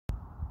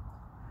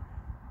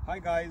Hi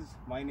guys,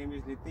 my name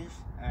is Nitish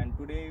and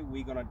today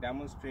we're gonna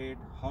demonstrate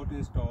how to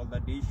install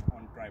the dish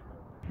on tripod.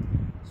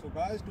 So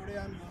guys, today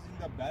I'm using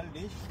the Bell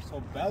dish.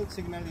 So Bell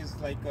signal is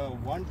like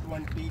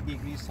 120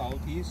 degrees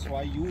southeast, so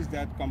I use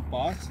that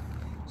compass.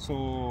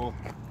 So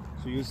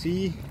you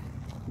see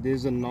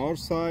there's a north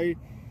side,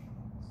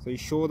 so you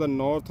show the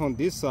north on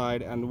this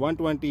side and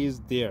 120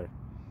 is there,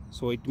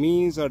 so it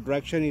means our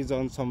direction is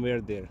on somewhere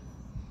there.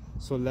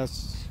 So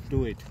let's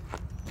do it.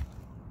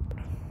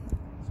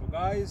 So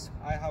guys,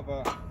 I have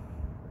a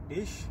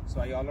dish,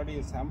 so I already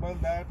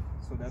assembled that,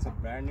 so that's a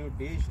brand new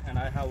dish, and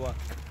I have a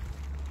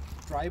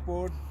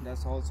tripod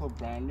that's also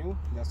brand new,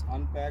 that's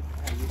unpacked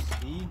as you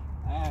see,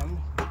 and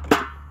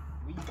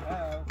we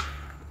have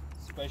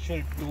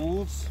special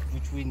tools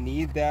which we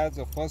need. That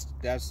so first,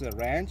 that's a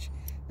wrench,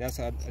 that's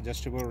an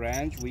adjustable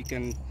wrench. We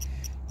can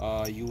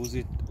use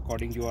it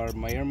according to our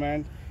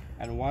measurement,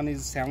 and one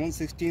is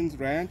 7/16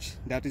 wrench,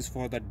 that is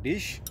for the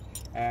dish,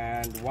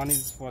 and one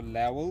is for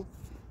level.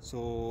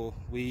 So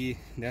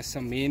that's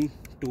the main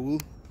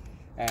tool,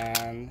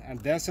 and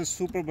that's a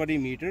super buddy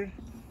meter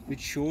which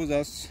shows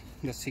us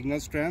the signal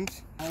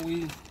strength. Now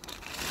we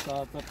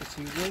start the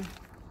procedure.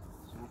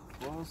 So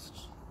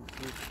first,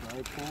 this is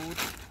tripod.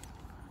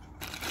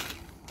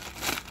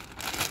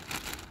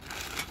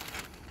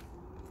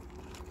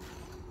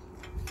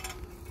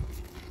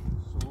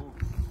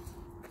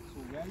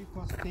 So very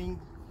first thing,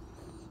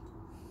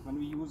 when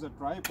we use a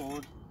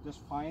tripod,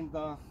 just find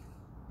the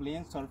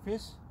plane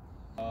surface,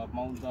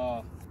 mount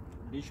the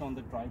dish on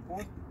the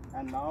tripod,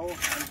 and now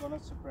I'm gonna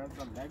spread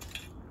the legs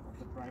of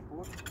the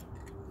tripod.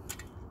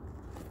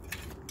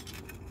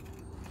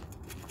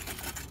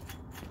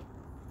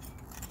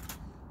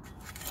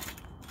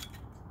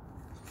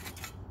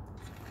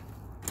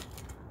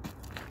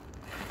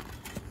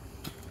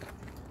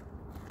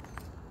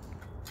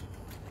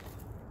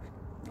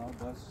 Now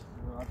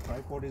our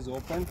tripod is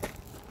open.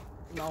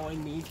 Now I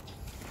need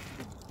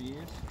the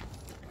base.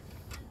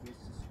 This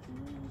is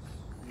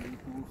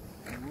two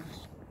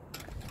screws.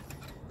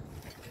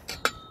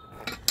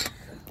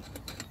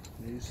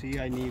 You see,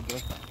 I need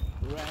the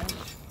wrench.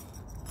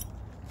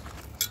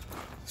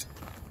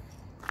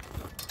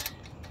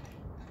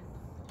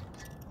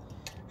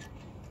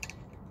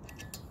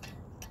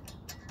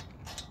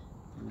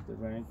 Need the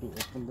wrench to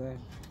open that.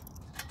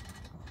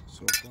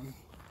 It's open.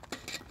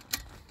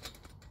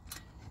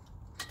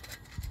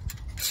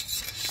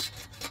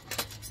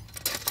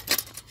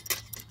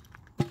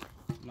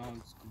 Now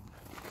it's good.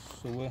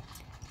 So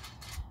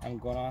I'm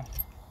gonna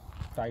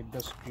tighten the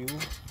screw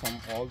from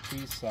all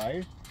three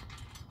sides.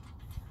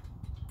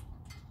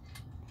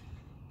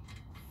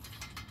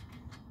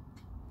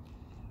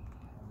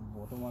 The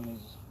bottom one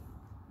is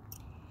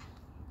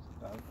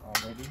tight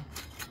already.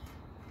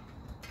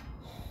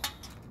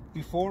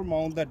 Before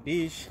mount the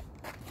dish,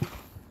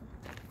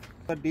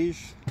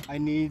 I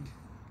need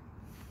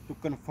to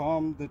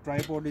confirm the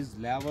tripod is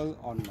level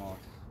or not.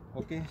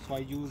 Okay, so I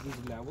use this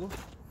level.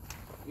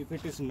 If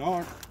it is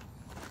not,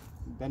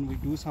 then we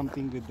do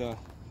something with the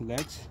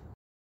legs.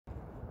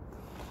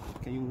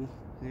 Can you move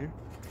there?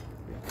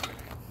 Yeah.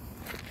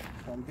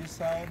 From this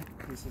side,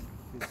 this is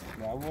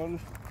level.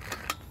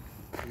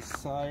 This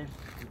side,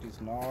 it is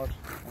not,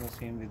 and the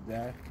same with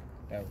that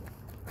level.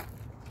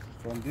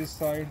 From this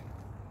side,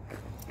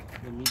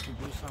 we need to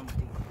do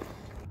something.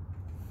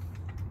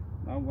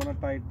 Now I'm gonna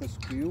tighten the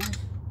screw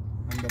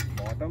on the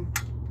bottom,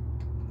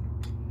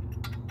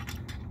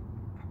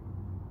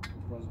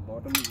 because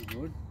bottom is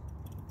good.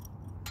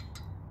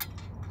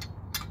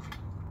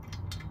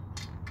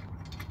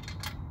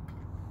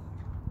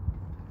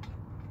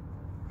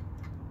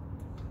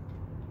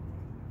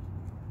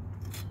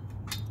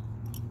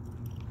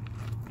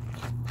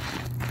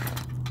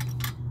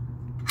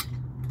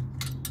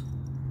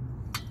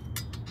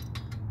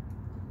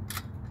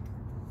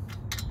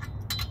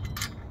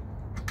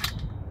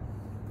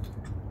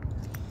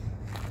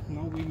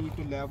 Now we need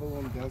to level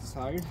on that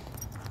side,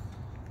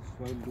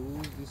 so I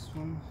lose this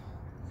one.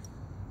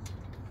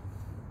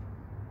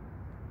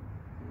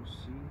 You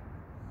see,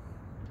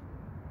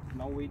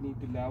 now we need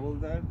to level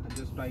that. I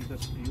just tie the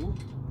screw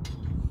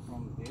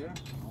from there,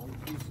 all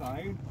three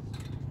sides.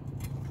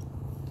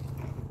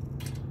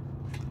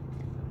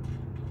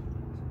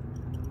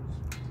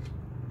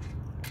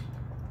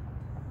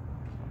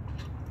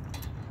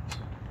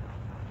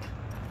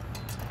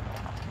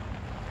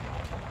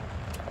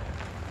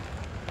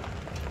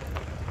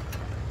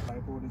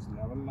 Tripod is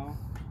level now.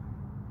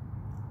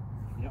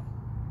 Yeah,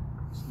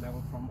 it's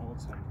level from all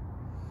sides.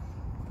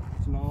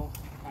 So now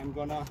I'm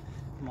gonna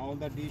mount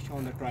the dish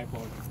on the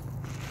tripod.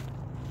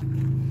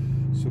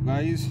 So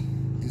guys,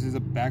 this is the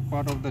back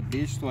part of the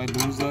dish, so I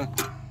lose the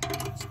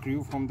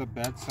screw from the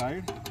back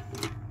side.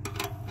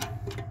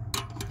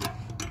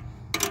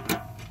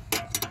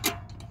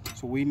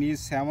 So we need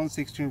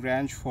 7/16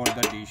 wrench for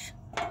the dish.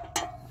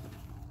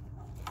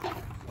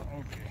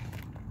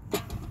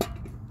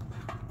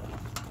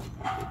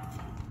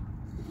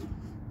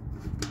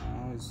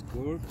 Is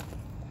good.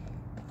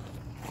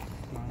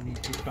 Now I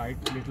need to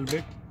tighten a little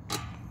bit.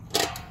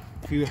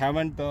 If you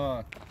haven't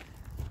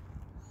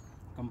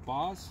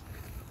compass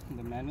in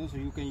the menu, so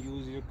you can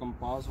use your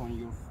compass on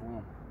your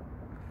phone.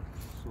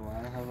 So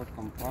I have a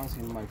compass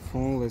in my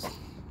phone. Let's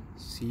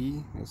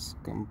see, it's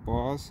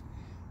compass,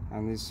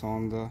 and it's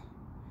on the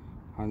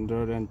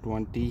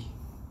 120,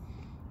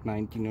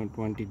 19 or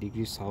 20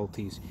 degrees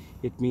southeast.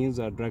 It means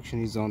our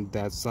direction is on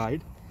that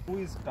side. Who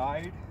is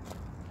tied?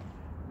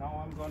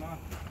 Now I'm gonna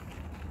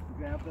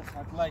grab the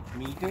satellite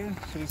meter.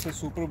 So it's a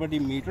super buddy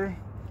meter,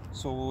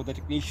 so the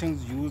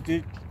technicians used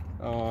it.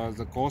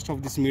 The cost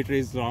of this meter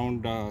is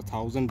around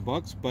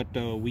 $1,000, but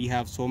we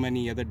have so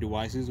many other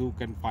devices who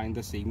can find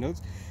the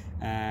signals,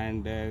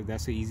 and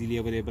that's easily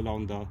available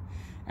on the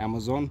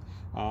Amazon,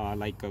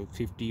 like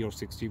 50 or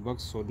 60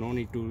 bucks. So no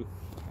need to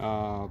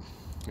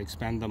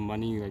expend the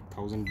money like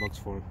 $1,000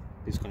 for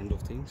this kind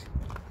of things.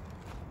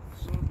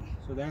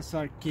 So that's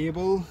our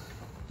cable.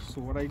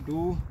 So what I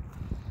do,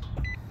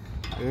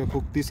 I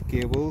hook this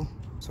cable.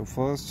 So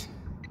first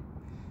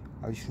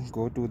I should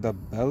go to the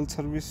Bell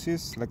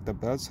services, like the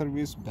Bell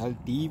service, Bell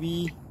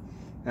TV,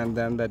 and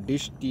then the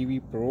Dish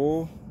TV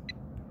Pro.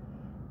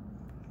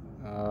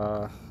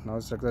 Now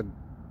it's like the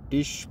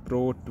Dish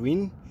Pro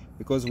Twin,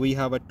 because we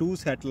have a 2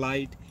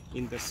 satellite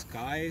in the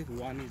sky.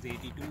 One is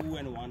 82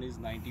 and one is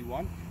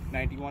 91.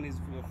 91 is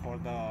for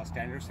the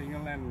standard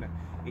signal and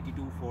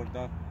 82 for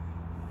the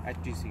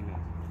HT signal.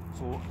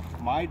 So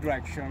my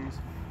directions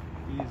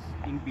is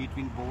in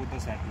between both the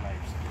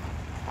satellites.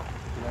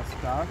 So let's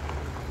start.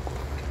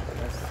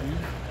 Let's see.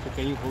 So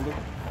can you hold it?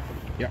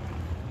 Yeah.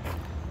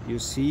 You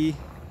see,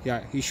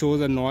 yeah, he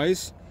shows a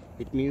noise.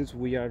 It means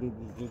we are on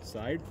the good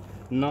side.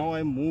 Now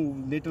I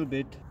move little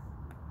bit.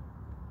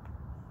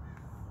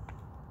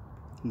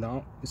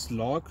 Now it's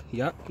locked.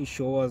 Yeah, he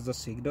shows us the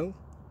signal.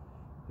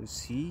 You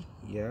see,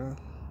 yeah.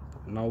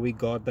 Now we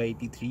got the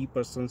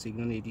 83%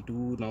 signal,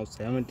 82, now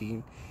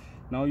 17.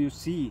 Now you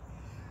see,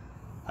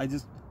 I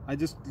just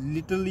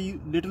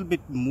little bit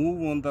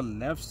move on the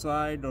left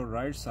side or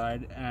right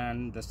side,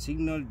 and the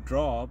signal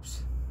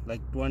drops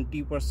like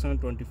 20%,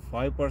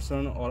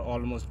 25%, or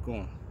almost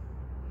gone.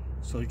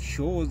 So it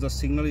shows the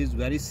signal is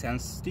very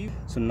sensitive.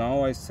 So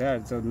now I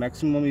said the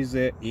maximum is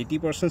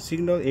 80%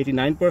 signal,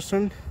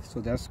 89%. So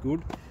that's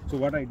good. So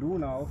what I do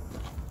now,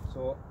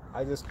 so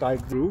I just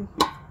type through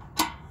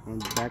on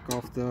the back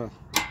of the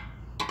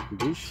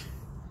dish,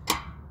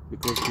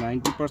 because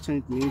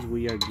 90% means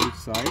we are good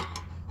side.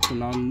 So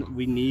now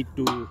we need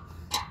to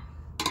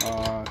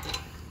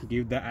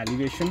give the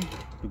elevation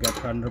to get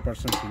 100%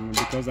 signal,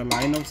 because the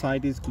line of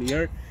sight is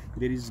clear,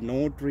 there is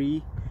no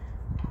tree.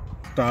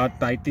 Start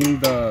tightening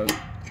the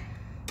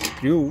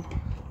screw,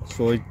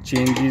 so it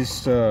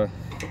changes the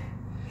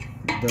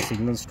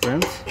signal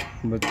strength,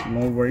 but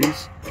no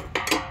worries,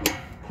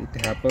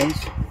 it happens.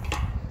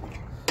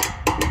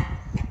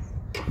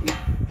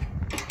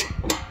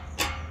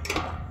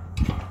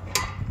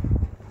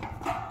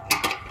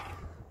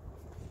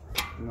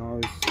 Now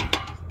it's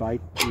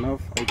tight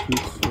enough, I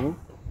think so.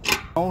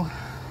 Now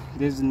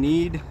there's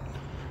need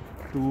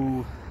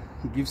to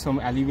give some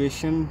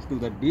elevation to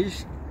the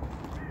dish,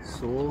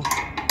 so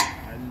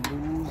I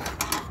lose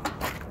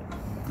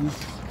this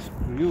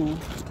screw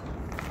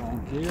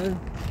from here.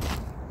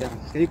 Yeah,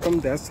 can you come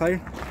that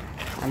side,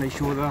 and I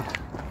show the,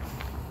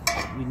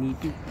 we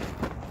need to,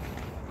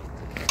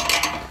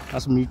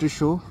 ask me to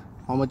show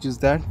how much is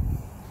that.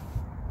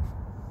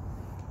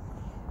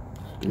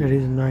 It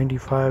is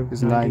 95,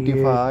 it's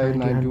 95,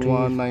 90,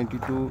 91,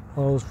 92,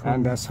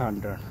 and that's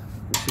 100.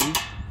 You see?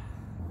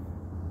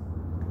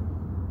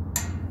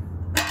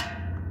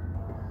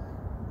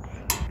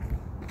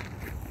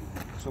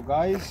 So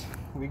guys,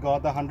 we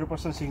got the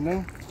 100%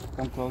 signal.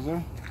 Come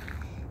closer.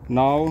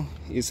 Now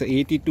it's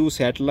 82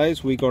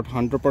 satellites, we got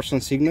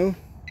 100% signal,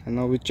 and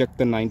now we check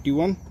the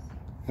 91,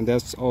 and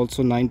that's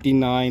also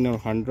 99 or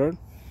 100,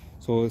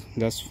 so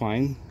that's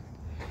fine.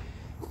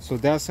 So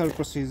that's our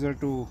procedure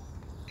to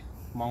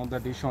mount the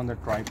dish on the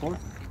tripod.